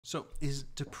So, is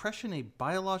depression a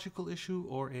biological issue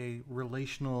or a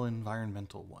relational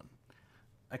environmental one?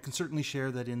 I can certainly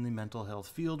share that in the mental health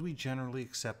field, we generally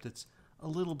accept it's a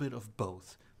little bit of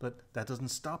both, but that doesn't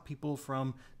stop people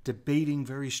from debating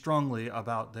very strongly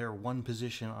about their one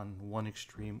position on one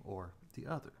extreme or the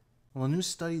other. Well, a new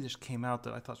study just came out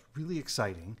that I thought was really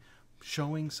exciting,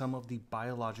 showing some of the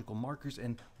biological markers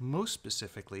and, most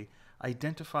specifically,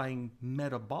 identifying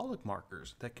metabolic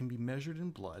markers that can be measured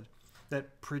in blood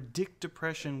that predict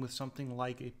depression with something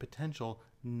like a potential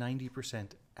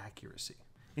 90% accuracy.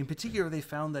 In particular, they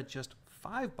found that just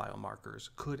 5 biomarkers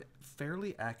could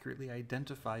fairly accurately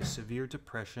identify severe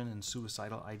depression and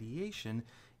suicidal ideation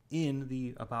in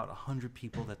the about 100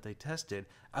 people that they tested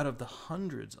out of the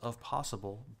hundreds of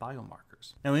possible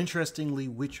biomarkers. Now, interestingly,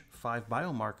 which 5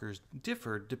 biomarkers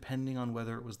differed depending on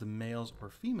whether it was the males or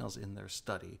females in their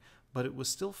study, but it was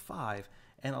still 5,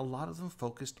 and a lot of them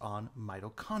focused on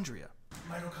mitochondria.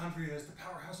 Mitochondria is the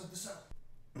powerhouse of the cell.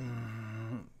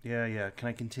 Yeah. Can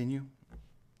I continue?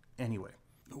 Anyway,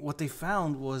 what they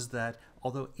found was that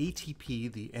although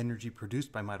ATP, the energy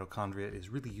produced by mitochondria, is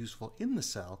really useful in the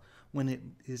cell, when it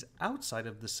is outside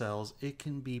of the cells, it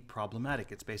can be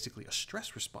problematic. It's basically a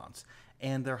stress response.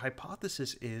 And their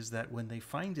hypothesis is that when they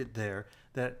find it there,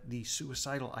 that the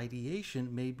suicidal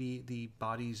ideation may be the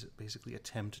body's basically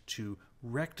attempt to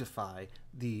rectify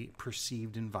the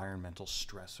perceived environmental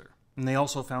stressor. And they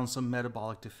also found some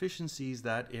metabolic deficiencies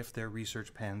that, if their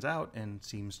research pans out and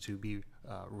seems to be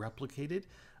replicated,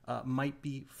 might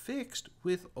be fixed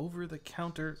with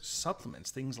over-the-counter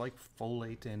supplements, things like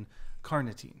folate and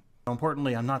carnitine. Now,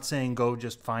 importantly, I'm not saying go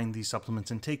just find these supplements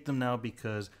and take them now,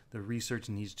 because the research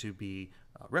needs to be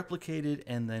replicated,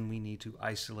 and then we need to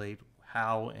isolate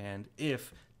how and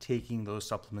if taking those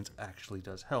supplements actually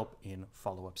does help in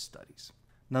follow-up studies.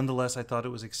 Nonetheless, I thought it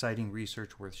was exciting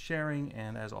research worth sharing,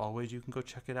 and as always, you can go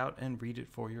check it out and read it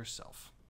for yourself.